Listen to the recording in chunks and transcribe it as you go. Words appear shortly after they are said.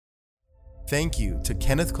Thank you to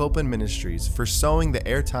Kenneth Copeland Ministries for sowing the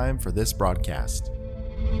airtime for this broadcast.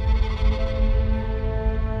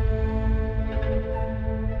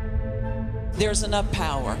 There's enough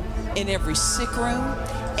power in every sick room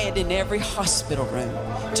and in every hospital room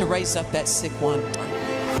to raise up that sick one.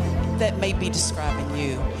 That may be describing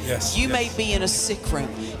you. You may be in a sick room.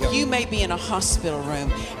 You may be in a hospital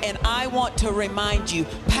room. And I want to remind you,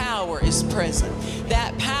 power is present.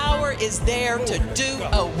 That power is there to do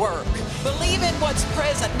a work. Believe in what's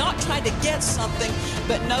present, not trying to get something,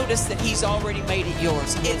 but notice that He's already made it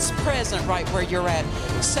yours. It's present right where you're at.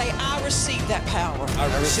 Say, I receive that power.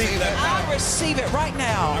 I receive that power. I receive it right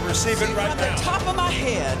now. I receive it right From now. the top of my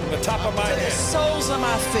head. From the top of my to head. the soles of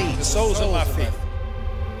my feet. The soles of my feet.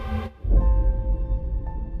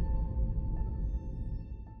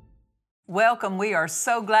 Welcome. We are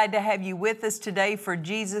so glad to have you with us today for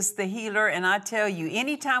Jesus the Healer. And I tell you,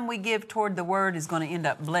 anytime we give toward the Word is going to end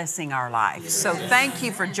up blessing our life. So thank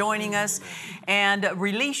you for joining us and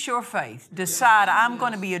release your faith. Decide, I'm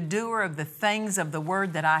going to be a doer of the things of the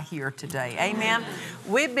Word that I hear today. Amen.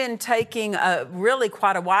 We've been taking really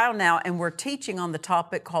quite a while now, and we're teaching on the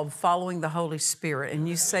topic called Following the Holy Spirit. And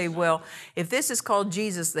you say, well, if this is called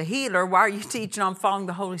Jesus the Healer, why are you teaching on following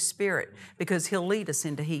the Holy Spirit? Because He'll lead us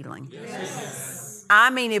into healing. Yes.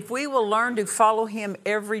 I mean, if we will learn to follow Him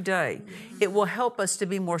every day, it will help us to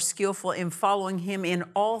be more skillful in following Him in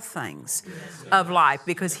all things of life,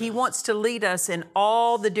 because He wants to lead us in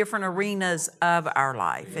all the different arenas of our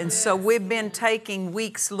life. And so we've been taking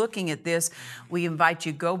weeks looking at this. We invite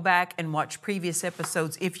you to go back and watch previous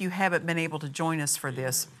episodes if you haven't been able to join us for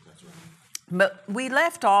this. But we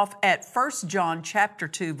left off at 1 John chapter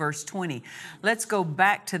 2, verse 20. Let's go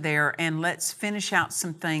back to there and let's finish out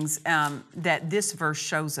some things that this verse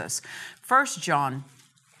shows us. 1 John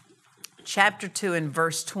chapter 2 and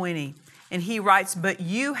verse 20. And he writes, but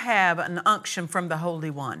you have an unction from the Holy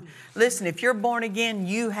One. Listen, if you're born again,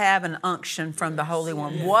 you have an unction from the Holy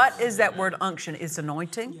One. What is that word unction? It's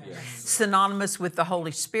anointing, synonymous with the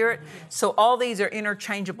Holy Spirit. So all these are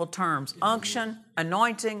interchangeable terms. Unction,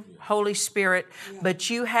 anointing, Holy Spirit. But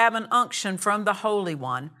you have an unction from the Holy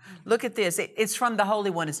One. Look at this. It's from the Holy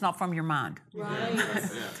One. It's not from your mind. Right.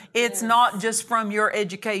 It's not just from your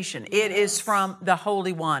education. It is from the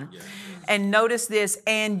Holy One. And notice this,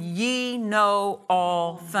 and ye know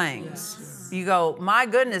all things. You go, my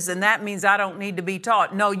goodness, and that means I don't need to be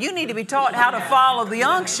taught. No, you need to be taught how to follow the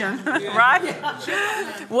unction, right?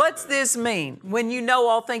 What's this mean? When you know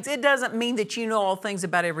all things, it doesn't mean that you know all things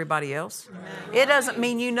about everybody else. It doesn't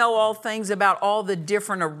mean you know all things about all the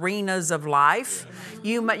different arenas of life.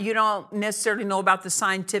 You don't necessarily know about the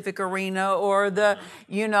scientific arena or the,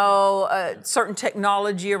 certain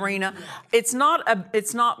technology arena. It's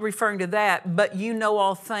not referring to that, but you know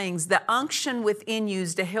all things. The unction within you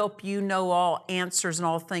is to help you know all answers and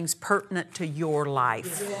all things pertinent to your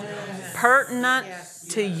life. Yes. Pertinent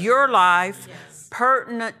to your life,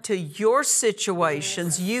 pertinent to your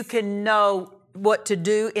situations. You can know what to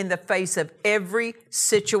do in the face of every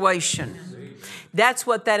situation. That's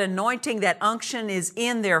what that anointing, that unction is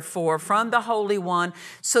in there for, from the Holy One,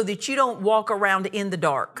 so that you don't walk around in the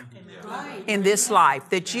dark in this life,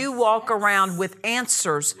 that you walk around with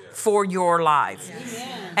answers for your life.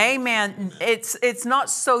 Amen. It's not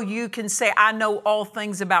so you can say, I know all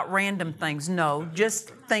things about random things. No, just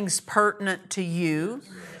things pertinent to you,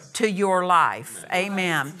 to your life.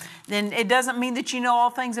 Amen. Then it doesn't mean that you know all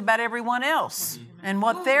things about everyone else and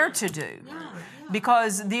what they're to do.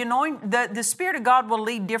 Because the Spirit of God will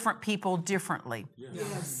lead different people differently.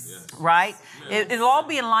 Yes. Right? It'll all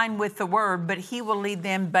be in line with the Word, but He will lead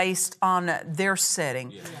them based on their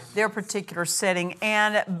setting, their particular setting.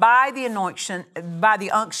 And by the unction,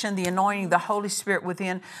 the anointing, the Holy Spirit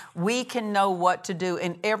within, we can know what to do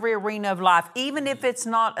in every arena of life, even if it's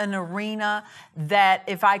not an arena that,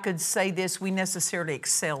 if I could say this, we necessarily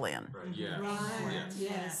excel in.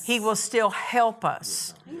 Yes. He will still help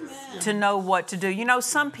us to know what to do.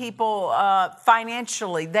 Some people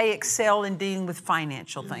financially, they excel in dealing with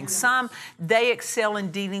financial things. Some, they excel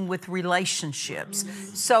in dealing with relationships.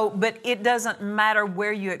 So, but it doesn't matter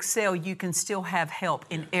where you excel, you can still have help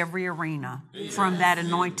in every arena from that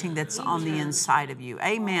anointing that's on the inside of you.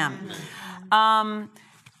 Amen.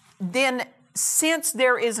 Then, since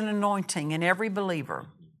there is an anointing in every believer,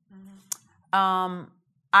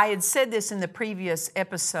 I had said this in the previous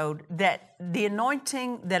episode, that the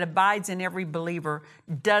anointing that abides in every believer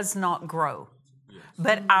does not grow,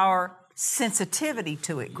 but our sensitivity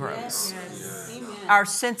to it grows. Our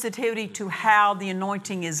sensitivity to how the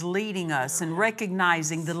anointing is leading us and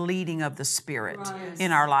recognizing the leading of the Spirit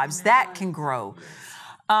in our lives, that can grow.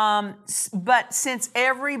 But since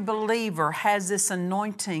every believer has this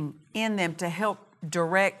anointing in them to help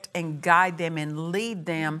direct and guide them and lead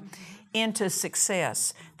them into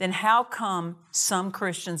success, then how come some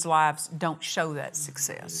Christians' lives don't show that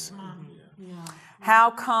success?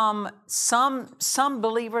 How come some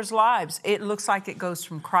believers' lives, it looks like it goes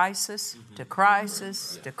from crisis to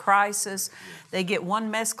crisis to crisis. They get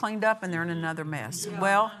one mess cleaned up and they're in another mess.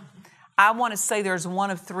 Well, I want to say there's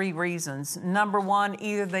one of three reasons. Number one,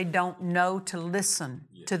 either they don't know to listen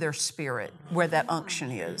to their spirit where that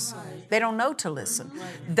unction is. They don't know to listen.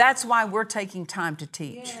 That's why we're taking time to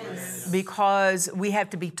teach, because we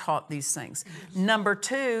have to be taught these things. Number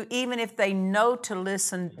two, even if they know to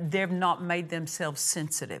listen, they've not made themselves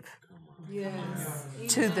sensitive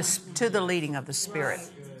to the leading of the Spirit.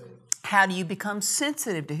 How do you become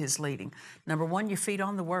sensitive to His leading? Number one, you feed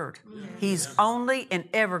on the Word. He's only and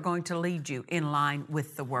ever going to lead you in line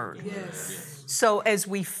with the Word. So as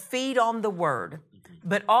we feed on the Word,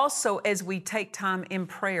 but also as we take time in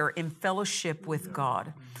prayer, in fellowship with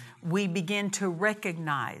God, we begin to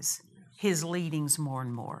recognize His leadings more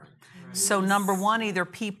and more. So number one, either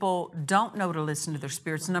people don't know to listen to their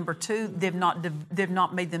spirits. Number two, they've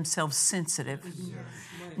not made themselves sensitive.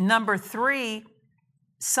 Number three,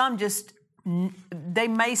 some just, they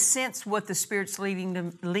may sense what the Spirit's leading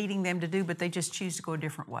them to do, but they just choose to go a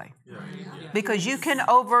different way. Because you can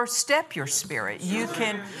overstep your spirit. You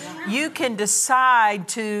can decide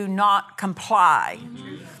to not comply.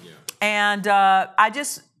 And I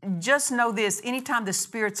just know this, anytime the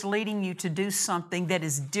Spirit's leading you to do something that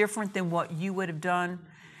is different than what you would have done,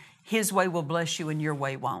 His way will bless you and your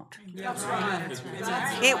way won't.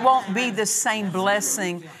 It won't be the same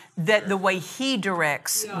blessing that the way He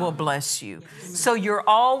directs will bless you. So you're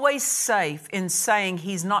always safe in saying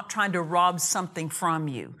He's not trying to rob something from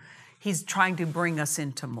you. He's trying to bring us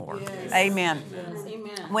into more. Amen.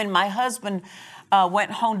 When my husband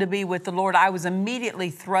went home to be with the Lord, I was immediately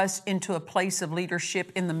thrust into a place of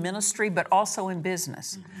leadership in the ministry, but also in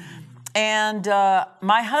business. And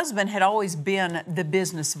my husband had always been the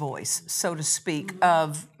business voice, so to speak,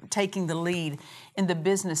 of taking the lead in the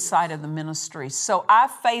business side of the ministry. So I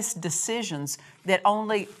faced decisions that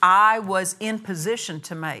only I was in position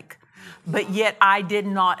to make, but yet I did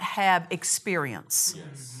not have experience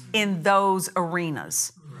in those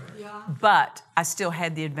arenas. But I still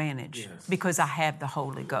had the advantage because I have the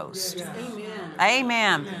Holy Ghost.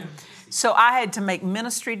 Amen. So I had to make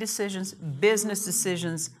ministry decisions, business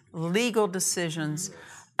decisions, legal decisions,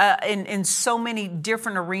 in so many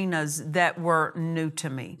different arenas that were new to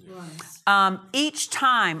me. Each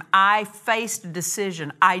time I faced a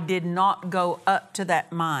decision, I did not go up to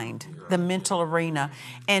that mind, the mental arena,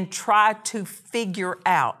 and try to figure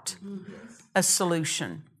out a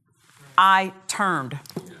solution. I turned.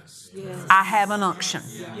 I have an unction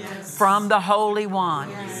from the Holy One,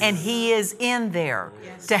 and He is in there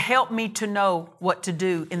to help me to know what to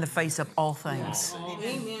do in the face of all things.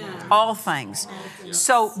 All things.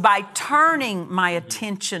 So by turning my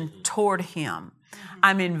attention toward Him,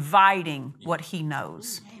 I'm inviting what He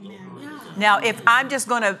knows. Now, if I'm just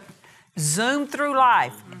going to zoom through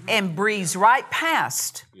life and breeze right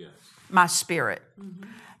past my spirit,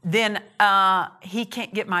 then He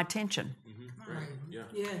can't get my attention.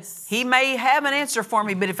 He may have an answer for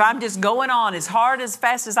me, but if I'm just going on as hard, as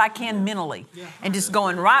fast as I can mentally, and just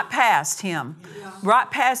going right past Him, right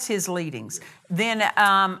past His leadings, then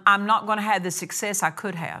I'm not going to have the success I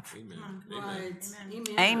could have.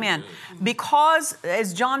 Amen. Because,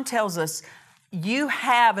 as John tells us, you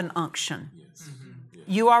have an unction.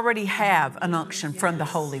 You already have an unction from the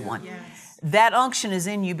Holy One. That unction is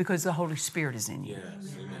in you because the Holy Spirit is in you.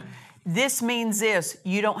 This means this,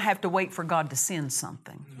 you don't have to wait for God to send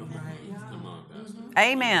something.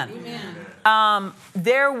 Amen.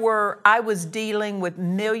 I was dealing with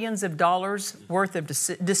millions of dollars worth of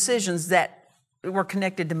decisions that were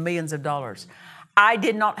connected to millions of dollars. I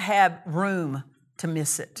did not have room to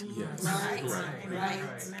miss it.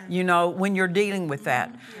 You know, when you're dealing with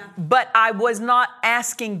that. But I was not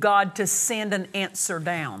asking God to send an answer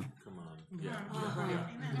down.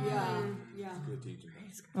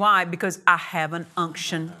 Why? Because I have an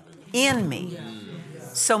unction in me.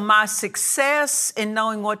 So my success in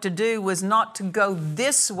knowing what to do was not to go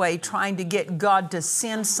this way trying to get God to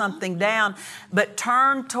send something down, but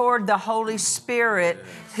turn toward the Holy Spirit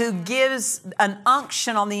who gives an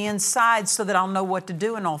unction on the inside so that I'll know what to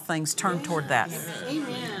do in all things. Turn toward that.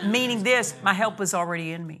 Amen. Meaning this, my help was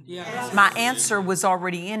already in me. My answer was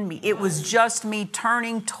already in me. It was just me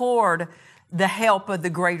turning toward the help of the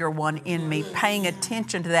greater one in me, paying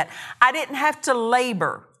attention to that. I didn't have to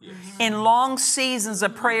labor in long seasons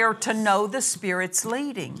of prayer to know the Spirit's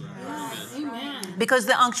leading. Because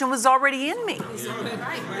the unction was already in me.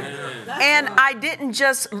 And I didn't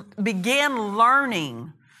just begin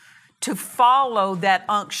learning to follow that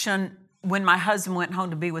unction when my husband went home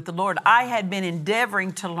to be with the Lord. I had been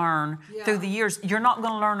endeavoring to learn through the years. You're not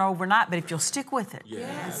going to learn overnight, but if you'll stick with it,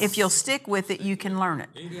 if you'll stick with it, you can learn it.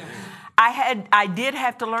 I did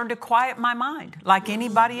have to learn to quiet my mind like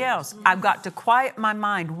anybody else. I've got to quiet my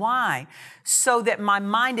mind. Why? So that my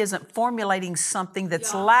mind isn't formulating something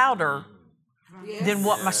that's louder than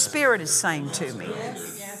what my spirit is saying to me.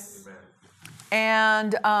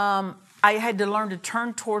 And I had to learn to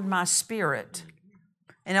turn toward my spirit.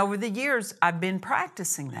 And over the years, I've been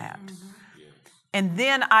practicing that. And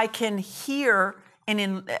then I can hear, and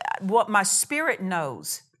in what my spirit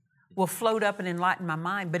knows will float up and enlighten my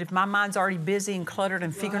mind. But if my mind's already busy and cluttered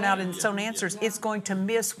and figuring out its own answers, it's going to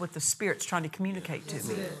miss what the Spirit's trying to communicate to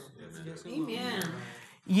me. Amen.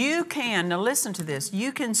 You can, now listen to this,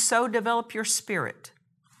 you can so develop your spirit.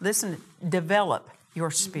 Listen, develop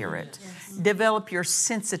your spirit. Develop your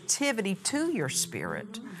sensitivity to your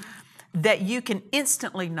spirit that you can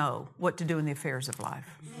instantly know what to do in the affairs of life.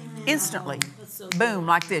 Instantly. Boom,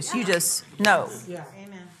 like this. You just know.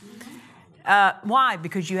 Why?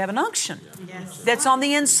 Because you have an unction that's on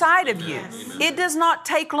the inside of you. It does not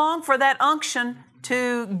take long for that unction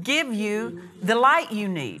to give you the light you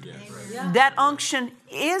need. That unction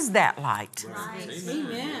is that light.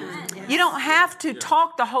 You don't have to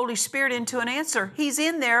talk the Holy Spirit into an answer. He's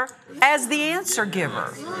in there as the answer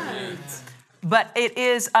giver. But it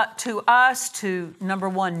is up to us to, number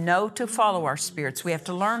one, know to follow our spirits. We have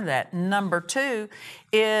to learn that. Number two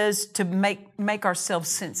is to make ourselves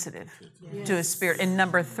sensitive to His Spirit. And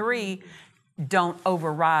number three, don't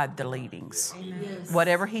override the leadings.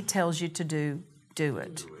 Whatever He tells you to do, do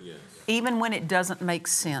it. Even when it doesn't make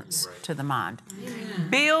sense to the mind.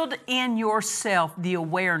 Build in yourself the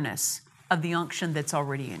awareness of the unction that's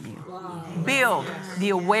already in you. Build the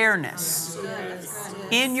awareness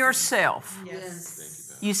in yourself.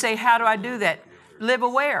 You say, how do I do that? Live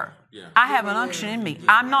aware. I have an unction in me.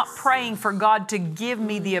 I'm not praying for God to give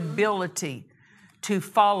me the ability to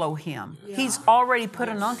follow Him. He's already put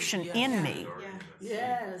an unction in me.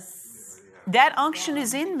 That unction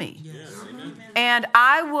is in me. And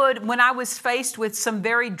I would, when I was faced with some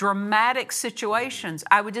very dramatic situations,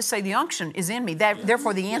 I would just say the unction is in me.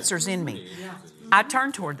 Therefore, the answer's in me. I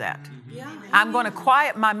turn toward that. I'm going to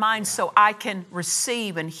quiet my mind so I can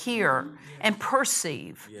receive and hear and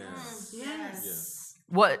perceive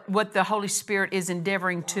what the Holy Spirit is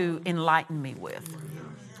endeavoring to enlighten me with.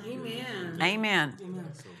 Amen.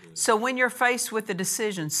 So when you're faced with a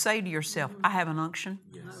decision, say to yourself, I have an unction,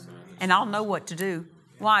 and I'll know what to do.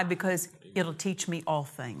 Why? Because it'll teach me all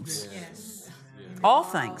things. All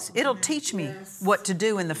things. It'll teach me what to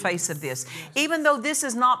do in the face of this. Even though this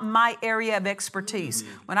is not my area of expertise.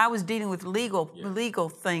 When I was dealing with legal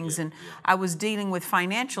things and I was dealing with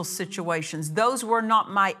financial situations, those were not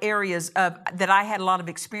my areas that I had a lot of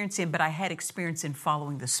experience in, but I had experience in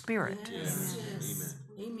following the Spirit.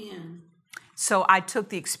 Amen. So I took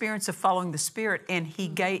the experience of following the Spirit, and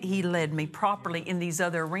He led me properly in these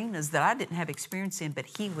other arenas that I didn't have experience in, but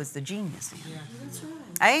He was the genius in. That's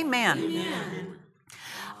right. Amen.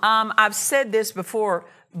 I've said this before,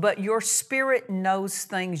 but your spirit knows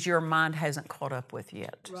things your mind hasn't caught up with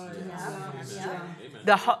yet.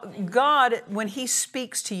 God, when He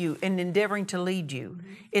speaks to you and endeavoring to lead you,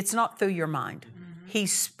 it's not through your mind. He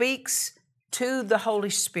speaks to the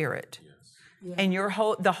Holy Spirit, and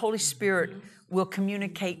the Holy Spirit will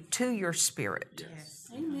communicate to your spirit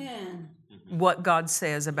what God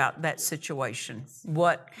says about that situation.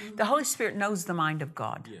 The Holy Spirit knows the mind of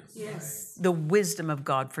God, the wisdom of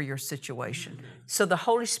God for your situation. So the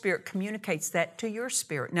Holy Spirit communicates that to your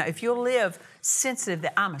spirit. Now, if you'll live sensitive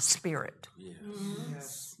that I'm a spirit,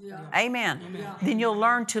 amen, then you'll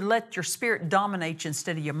learn to let your spirit dominate you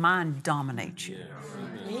instead of your mind dominate you.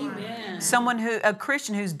 Amen. A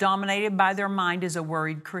Christian who's dominated by their mind is a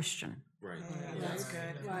worried Christian. That's good.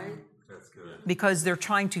 Right. Because they're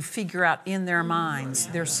trying to figure out in their minds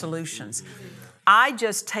their solutions. I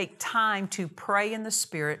just take time to pray in the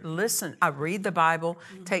Spirit, listen, I read the Bible,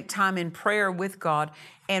 take time in prayer with God,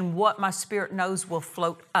 and what my spirit knows will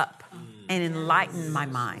float up and enlighten my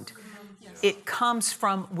mind. It comes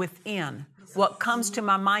from within. What comes to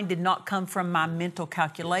my mind did not come from my mental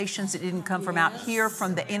calculations. It didn't come from out here,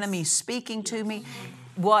 from the enemy speaking to me.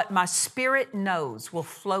 What my spirit knows will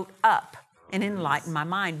float up and enlighten my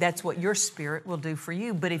mind. That's what your spirit will do for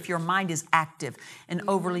you. But if your mind is active and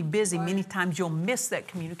overly busy, many times you'll miss that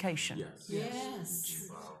communication. Yes.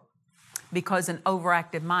 Because an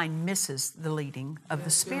overactive mind misses the leading of the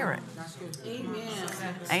Spirit.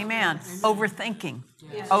 Amen. Overthinking,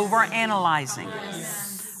 overanalyzing.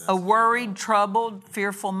 A worried, troubled,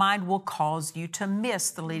 fearful mind will cause you to miss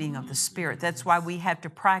the leading of the Spirit. That's why we have to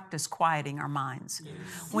practice quieting our minds.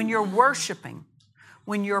 When you're worshiping,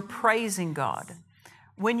 when you're praising God,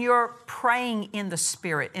 when you're praying in the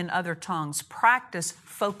Spirit, in other tongues, practice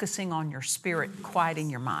focusing on your spirit, quieting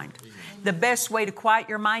your mind. The best way to quiet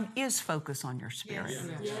your mind is focus on your spirit.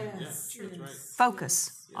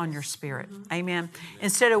 Focus on your spirit. Amen.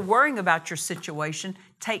 Instead of worrying about your situation,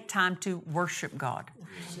 take time to worship God.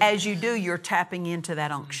 As you do, you're tapping into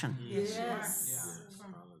that unction.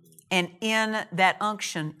 And in that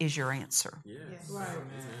unction is your answer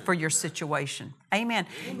for your situation. Amen.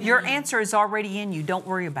 Your answer is already in you. Don't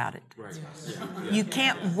worry about it. You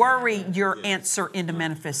can't worry your answer into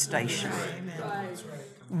manifestation.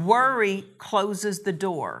 Worry closes the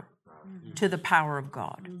door to the power of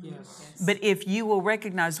God. But if you will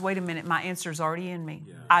recognize, wait a minute, my answer is already in me.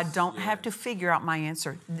 I don't have to figure out my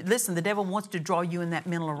answer. Listen, the devil wants to draw you in that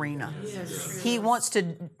mental arena. He wants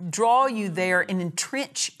to draw you there and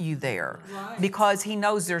entrench you there because he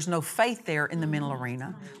knows there's no faith there in the mental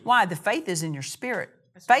arena. Why? The faith is in your spirit.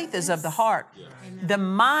 Faith is of the heart. The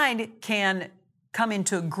mind can come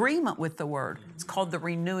into agreement with the word. It's called the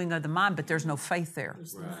renewing of the mind, but there's no faith there.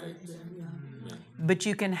 But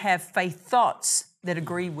you can have faith thoughts that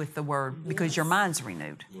agree with the word because your mind's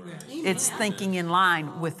renewed. It's thinking in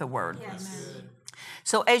line with the word.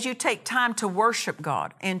 So as you take time to worship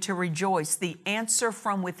God and to rejoice, the answer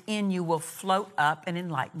from within you will float up and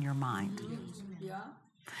enlighten your mind.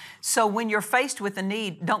 So when you're faced with a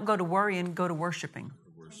need, don't go to worrying, go to worshiping.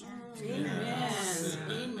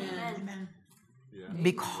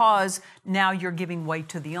 Because now you're giving way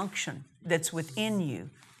to the unction that's within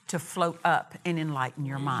you to float up and enlighten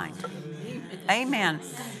your mind. Amen.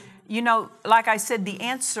 You know, like I said, the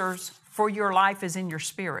answers for your life is in your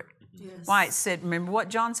spirit. Why it said, remember what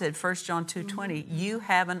John said, 1 John 2:20, you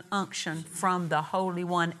have an unction from the Holy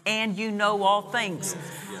One and you know all things.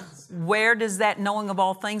 Where does that knowing of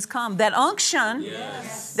all things come? That unction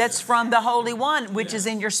that's from the Holy One, which is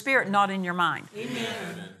in your spirit, not in your mind.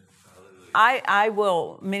 I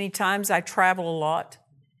will, many times I travel a lot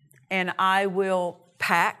and I will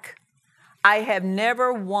pack. I have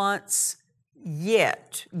never once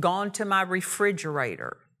yet gone to my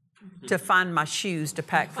refrigerator to find my shoes to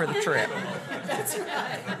pack for the trip.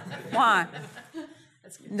 Why?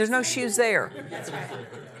 There's no shoes there.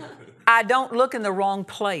 I don't look in the wrong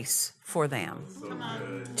place for them.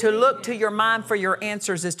 To look to your mind for your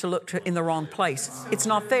answers is to look in the wrong place. It's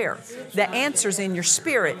not there. The answer's in your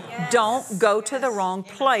spirit. Don't go to the wrong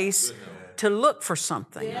place to look for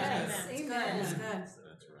something.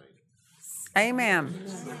 Amen.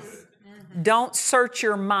 Don't search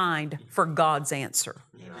your mind for God's answer.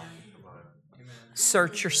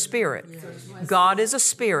 Search your spirit. God is a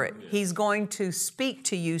spirit. He's going to speak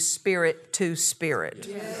to you spirit to spirit.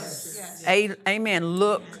 Amen.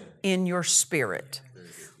 Look in your spirit.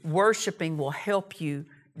 Worshiping will help you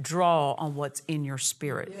draw on what's in your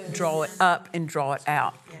spirit. Draw it up and draw it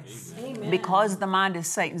out. Because the mind is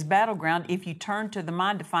Satan's battleground, if you turn to the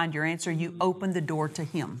mind to find your answer, you open the door to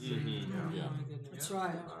him. That's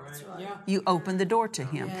right. You open the door to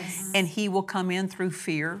him. And he will come in through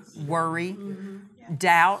fear, worry,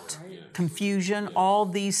 doubt, confusion, all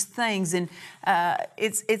these things. And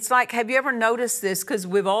it's like, have you ever noticed this? Because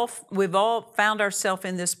we've all found ourselves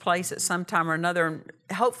in this place at some time or another. And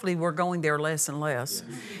hopefully we're going there less and less.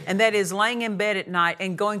 And that is laying in bed at night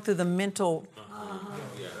and going through the mental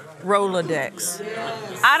Rolodex.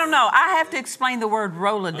 I don't know. I have to explain the word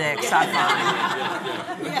Rolodex, I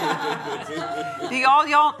find. Do all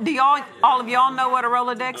of y'all know what a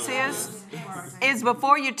Rolodex is? It's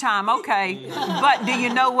before your time, okay. But do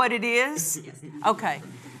you know what it is? Okay.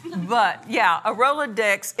 But yeah, a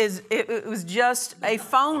Rolodex it was just a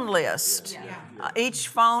phone list.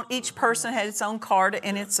 Each person had its own card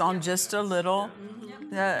and it's on just a little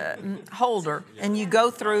holder, and you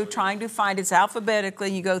go through trying to find it's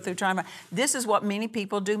alphabetically. You go through trying to find. This is what many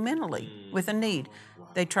people do mentally with a need.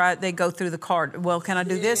 They go through the card. Well, can I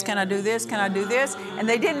do this? Can I do this? Can I do this? And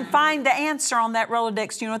they didn't find the answer on that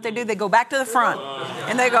Rolodex. You know what they do? They go back to the front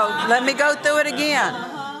and they go, let me go through it again.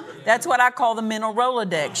 That's what I call the mental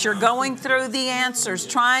Rolodex. You're going through the answers,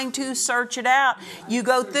 trying to search it out. You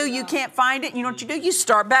go through, you can't find it. You know what you do? You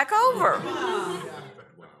start back over.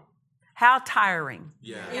 How tiring.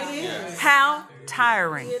 It is. How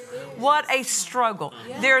tiring. What a struggle.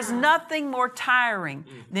 There's nothing more tiring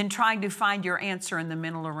than trying to find your answer in the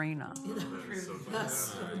mental arena.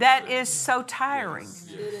 That is so tiring.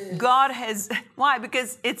 God has, why?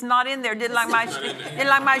 Because it's not in there. Didn't like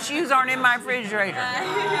my shoes aren't in my refrigerator.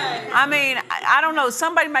 I mean, I don't know.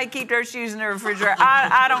 Somebody may keep their shoes in their refrigerator.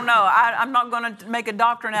 I don't know. I'm not going to make a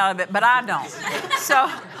doctrine out of it, but I don't. So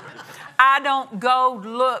I don't go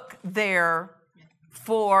look there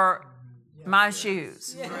for my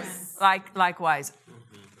shoes. Likewise,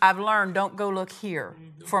 I've learned don't go look here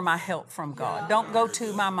for my help from God. Don't go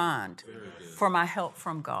to my mind for my help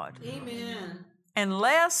from God. Amen.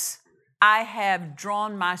 Unless I have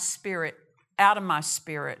drawn my spirit out of my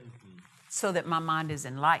spirit so that my mind is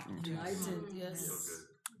enlightened. Yes.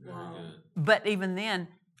 Wow. But even then,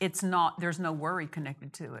 there's no worry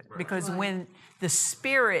connected to it. Because when the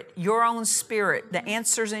spirit, your own spirit, the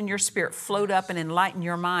answers in your spirit float up and enlighten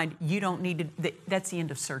your mind, you don't need to, that's the end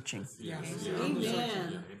of searching.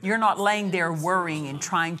 Amen. You're not laying there worrying and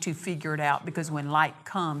trying to figure it out, because when light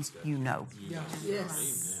comes, you know.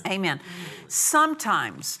 Yes. Amen.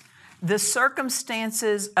 Sometimes the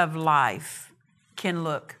circumstances of life can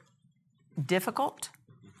look difficult,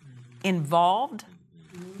 involved,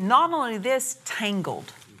 not only this,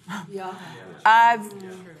 tangled. Yeah. I've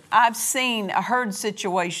heard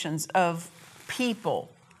situations of people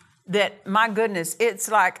that, my goodness,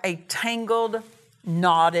 it's like a tangled,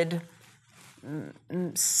 knotted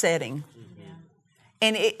setting.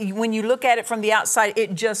 And when you look at it from the outside,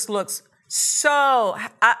 it just looks so,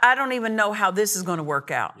 I don't even know how this is going to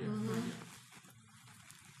work out.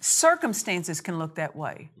 Circumstances can look that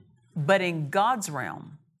way. But in God's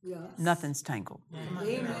realm, nothing's tangled.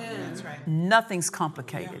 Amen. That's right. Nothing's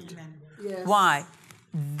complicated. Yes. Why?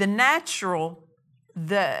 The natural,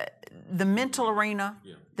 the mental arena,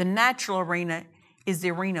 the natural arena is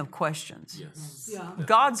the arena of questions. Yeah.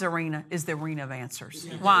 God's arena is the arena of answers.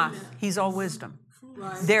 Why? He's all wisdom.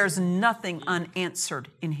 Right. There's nothing unanswered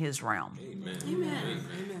in His realm. Amen.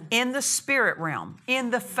 In the spirit realm,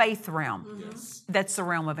 in the faith realm, that's the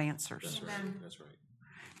realm of answers. That's right.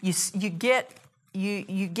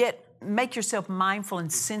 You make yourself mindful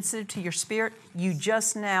and sensitive to your spirit. You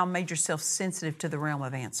just now made yourself sensitive to the realm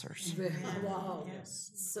of answers. Wow.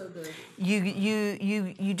 So good.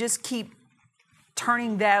 You just keep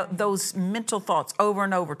turning those mental thoughts over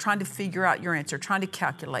and over, trying to figure out your answer, trying to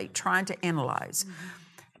calculate, trying to analyze.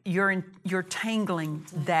 You're tangling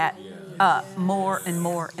that up more and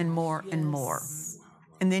more and more and more.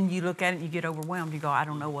 And then you look at it and you get overwhelmed. You go, I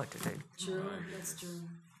don't know what to do. True. That's true.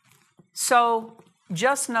 So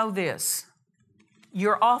just know this.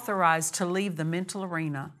 You're authorized to leave the mental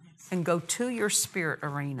arena and go to your spirit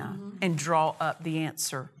arena and draw up the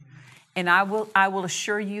answer. And I will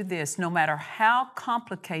assure you this, no matter how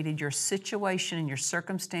complicated your situation and your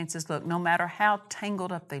circumstances look, no matter how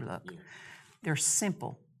tangled up they look, they're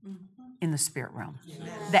simple in the spirit realm.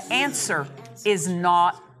 The answer is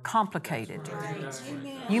not complicated.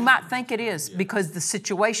 You might think it is because the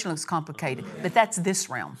situation looks complicated, but that's this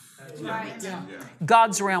realm.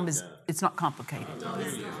 God's realm it's not complicated.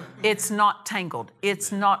 It's not tangled.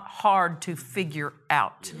 It's not hard to figure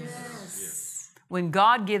out. When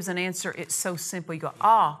God gives an answer, it's so simple. You go,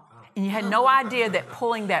 and you had no idea that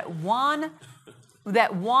pulling that one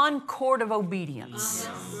cord of obedience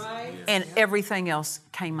and everything else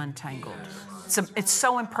came untangled. It's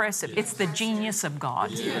so impressive. It's the genius of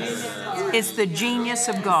God. It's the genius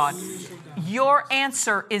of God. Your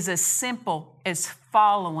answer is as simple as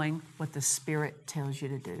following what the Spirit tells you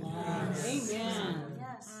to do. Amen.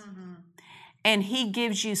 And He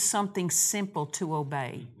gives you something simple to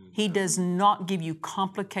obey. He does not give you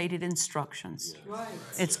complicated instructions. Right.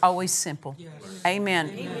 It's always simple. Amen.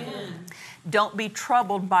 Amen. Don't be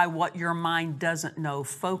troubled by what your mind doesn't know.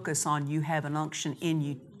 Focus on you have an unction in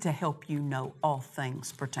you to help you know all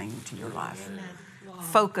things pertaining to your life. Wow.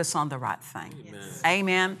 Focus on the right thing.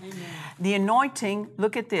 Amen. Amen. The anointing,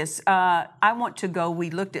 look at this. We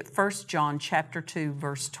looked at 1 John chapter 2,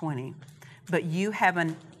 verse 20. But you have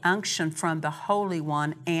an unction from the Holy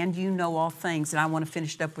One, and you know all things. And I want to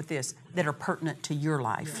finish it up with this, that are pertinent to your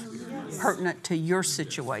life, pertinent to your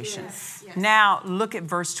situation. Now, look at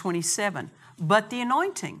verse 27. But the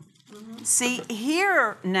anointing. See,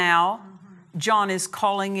 here now, John is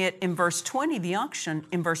calling it in verse 20, the unction.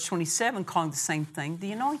 In verse 27, calling the same thing,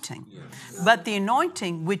 the anointing. But the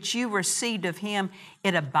anointing which you received of Him,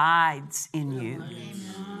 it abides in you.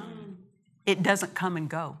 It doesn't come and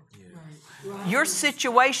go. Your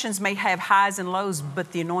situations may have highs and lows,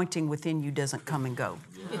 but the anointing within you doesn't come and go.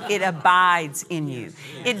 It abides in you.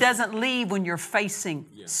 It doesn't leave when you're facing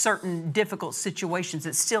certain difficult situations.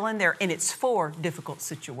 It's still in there, and it's for difficult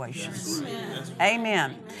situations.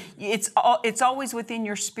 Amen. It's always within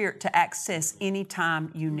your spirit to access any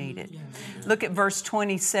time you need it. Look at verse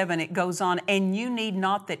 27. It goes on, and you need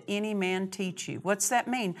not that any man teach you. What's that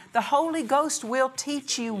mean? The Holy Ghost will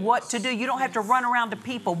teach you what to do. You don't have to run around to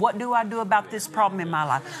people. What do I do about this problem in my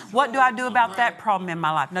life? What do I do about that problem in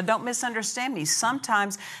my life? Now, don't misunderstand me.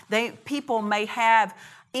 Sometimes people may have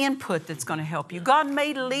input that's going to help you. God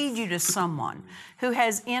may lead you to someone who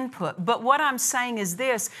has input. But what I'm saying is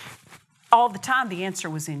this: all the time the answer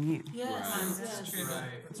was in you.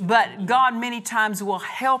 But God many times will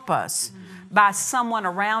help us by someone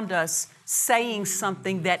around us saying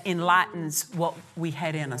something that enlightens what we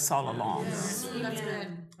had in us all along.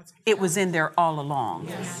 It was in there all along.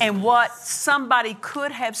 And what somebody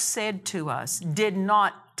could have said to us did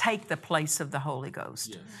not take the place of the Holy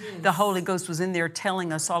Ghost. The Holy Ghost was in there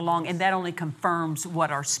telling us all along, and that only confirms what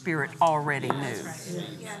our spirit already knew.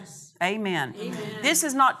 Amen. This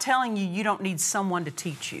is not telling you don't need someone to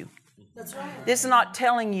teach you. That's right. This is not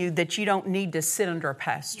telling you that you don't need to sit under a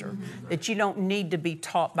pastor, that you don't need to be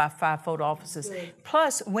taught by fivefold offices.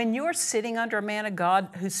 Plus, when you're sitting under a man of God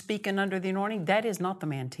who's speaking under the anointing, that is not the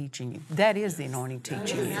man teaching you. That is the anointing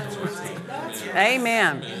teaching you.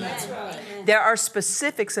 Amen. That's right. There are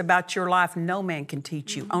specifics about your life no man can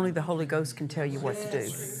teach you. Only the Holy Ghost can tell you what to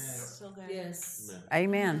do. Yes.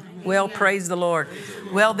 Amen. Well, praise the Lord.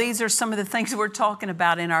 Well, these are some of the things we're talking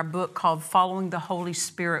about in our book called Following the Holy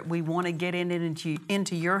Spirit. We want to get it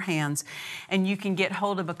into your hands, and you can get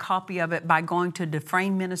hold of a copy of it by going to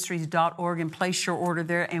DufresneMinistries.org and place your order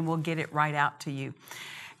there, and we'll get it right out to you.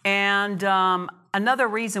 And another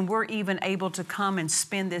reason we're even able to come and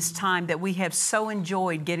spend this time that we have so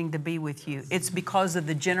enjoyed getting to be with you, it's because of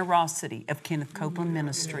the generosity of Kenneth Copeland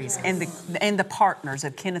Ministries and the partners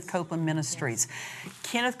of Kenneth Copeland Ministries.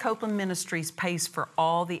 Kenneth Copeland Ministries pays for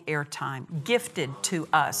all the airtime, gifted to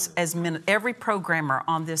us as every programmer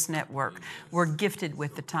on this network. We're gifted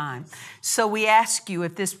with the time. So we ask you,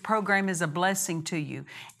 if this program is a blessing to you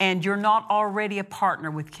and you're not already a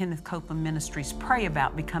partner with Kenneth Copeland Ministries, pray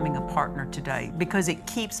about becoming a partner today, because it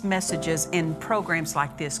keeps messages and programs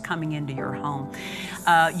like this coming into your home.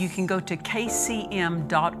 You can go to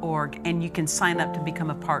kcm.org and you can sign up to become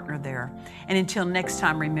a partner there. And until next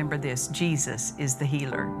time, remember this: Jesus is the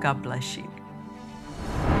healer. God bless you.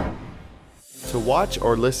 To watch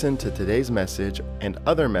or listen to today's message and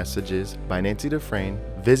other messages by Nancy Dufresne,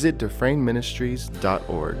 visit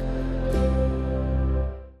DufresneMinistries.org.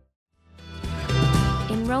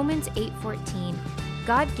 In Romans 8:14,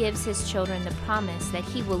 God gives His children the promise that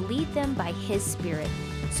He will lead them by His Spirit,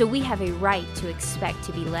 so we have a right to expect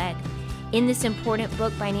to be led. In this important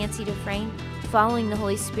book by Nancy Dufresne, Following the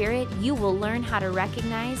Holy Spirit, you will learn how to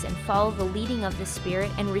recognize and follow the leading of the Spirit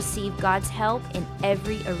and receive God's help in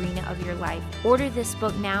every arena of your life. Order this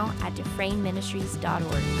book now at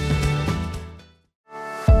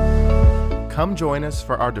DufresneMinistries.org. Come join us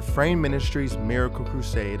for our Dufresne Ministries Miracle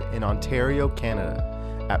Crusade in Ontario, Canada,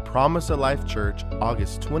 at Promise of Life Church,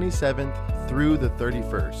 August 27th through the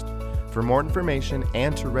 31st. For more information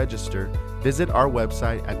and to register, visit our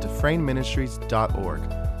website at DufresneMinistries.org.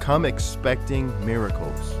 Come expecting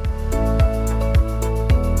miracles.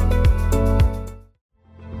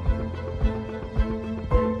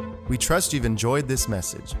 We trust you've enjoyed this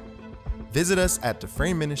message. Visit us at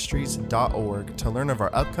DufresneMinistries.org to learn of our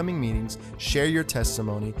upcoming meetings, share your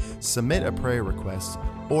testimony, submit a prayer request,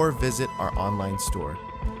 or visit our online store.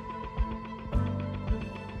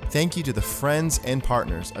 Thank you to the friends and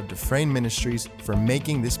partners of Dufresne Ministries for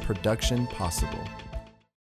making this production possible.